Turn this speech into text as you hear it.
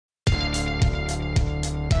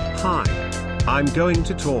Hi. I'm going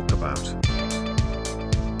to talk about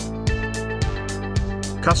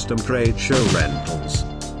custom trade show rentals.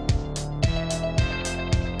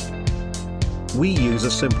 We use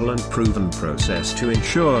a simple and proven process to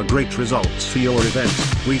ensure great results for your event.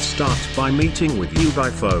 We start by meeting with you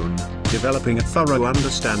by phone, developing a thorough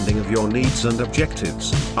understanding of your needs and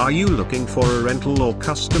objectives. Are you looking for a rental or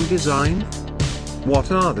custom design?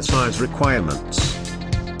 What are the size requirements?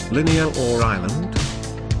 Linear or island?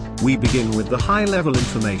 We begin with the high-level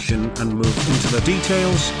information and move into the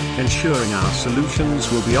details, ensuring our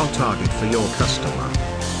solutions will be on target for your customer.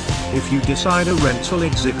 If you decide a rental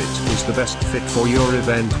exhibit is the best fit for your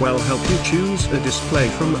event, we'll help you choose a display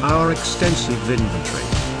from our extensive inventory.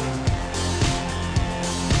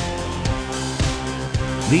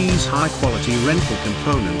 These high-quality rental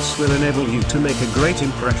components will enable you to make a great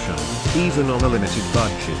impression, even on a limited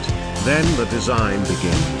budget. Then the design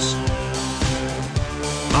begins.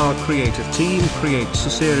 Our creative team creates a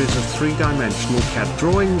series of three-dimensional CAD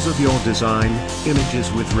drawings of your design, images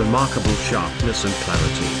with remarkable sharpness and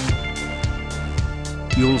clarity.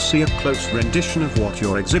 You'll see a close rendition of what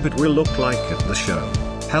your exhibit will look like at the show,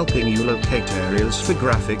 helping you locate areas for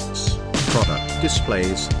graphics, product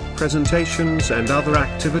displays, presentations and other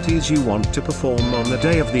activities you want to perform on the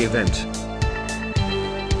day of the event.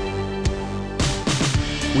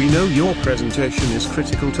 We know your presentation is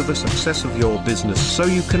critical to the success of your business, so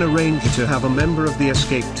you can arrange to have a member of the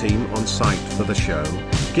Escape team on site for the show,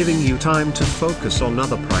 giving you time to focus on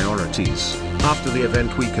other priorities. After the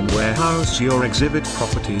event, we can warehouse your exhibit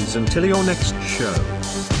properties until your next show.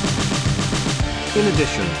 In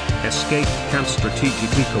addition, Escape can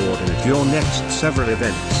strategically coordinate your next several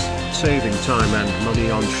events, saving time and money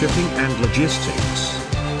on shipping and logistics.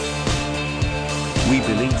 We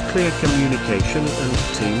believe clear communication and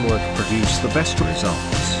teamwork produce the best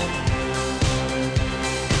results.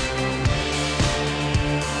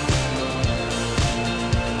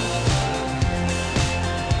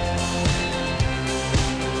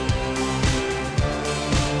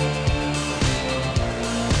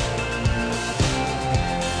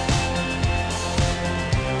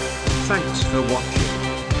 Thanks for watching.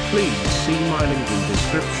 Please see my link in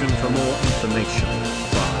description for more information.